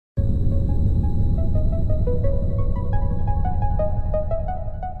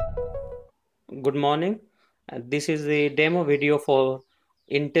Good morning. This is the demo video for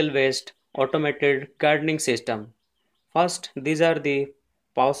Intel based automated gardening system. First, these are the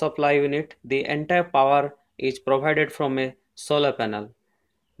power supply unit. The entire power is provided from a solar panel.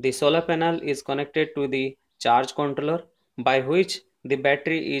 The solar panel is connected to the charge controller by which the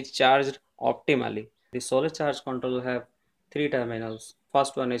battery is charged optimally. The solar charge controller have three terminals.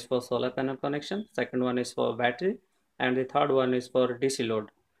 First one is for solar panel connection, second one is for battery, and the third one is for DC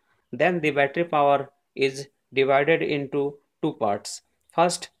load. Then the battery power is divided into two parts.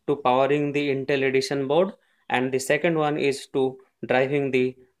 First to powering the Intel Edison board and the second one is to driving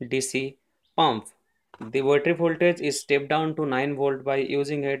the DC pump. The battery voltage is stepped down to 9 volt by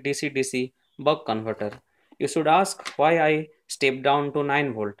using a DC-DC buck converter. You should ask why I step down to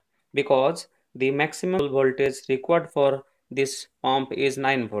 9 volt because the maximum voltage required for this pump is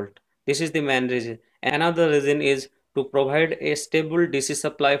 9 volt. This is the main reason. Another reason is to provide a stable DC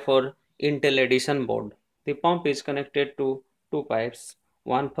supply for Intel Edison board. The pump is connected to two pipes,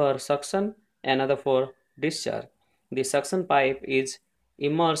 one for suction, another for discharge. The suction pipe is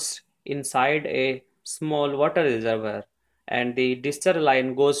immersed inside a small water reservoir and the discharge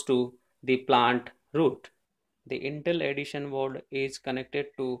line goes to the plant root. The Intel Edison board is connected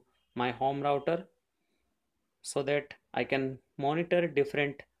to my home router so that I can monitor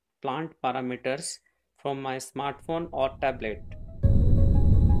different plant parameters from my smartphone or tablet.